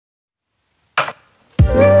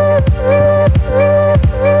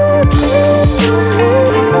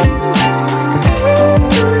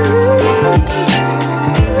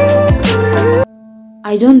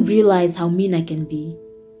I don't realize how mean I can be.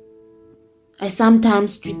 I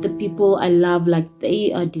sometimes treat the people I love like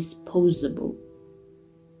they are disposable.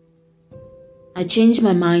 I change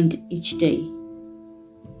my mind each day.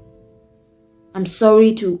 I'm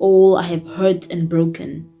sorry to all I have hurt and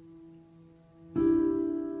broken.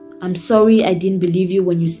 I'm sorry I didn't believe you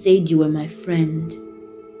when you said you were my friend.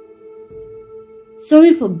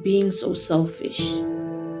 Sorry for being so selfish.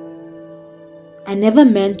 I never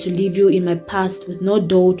meant to leave you in my past with no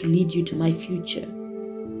door to lead you to my future.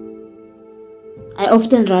 I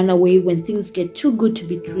often run away when things get too good to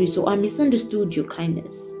be true, so I misunderstood your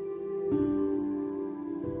kindness.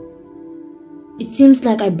 It seems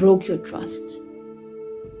like I broke your trust.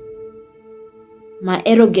 My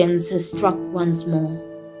arrogance has struck once more.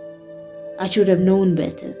 I should have known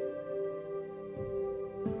better.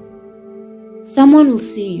 Someone will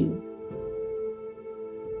see you.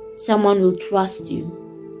 Someone will trust you.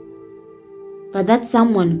 But that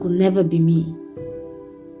someone could never be me.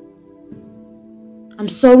 I'm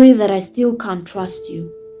sorry that I still can't trust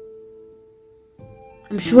you.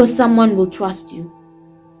 I'm sure someone will trust you.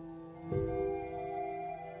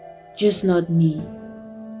 Just not me.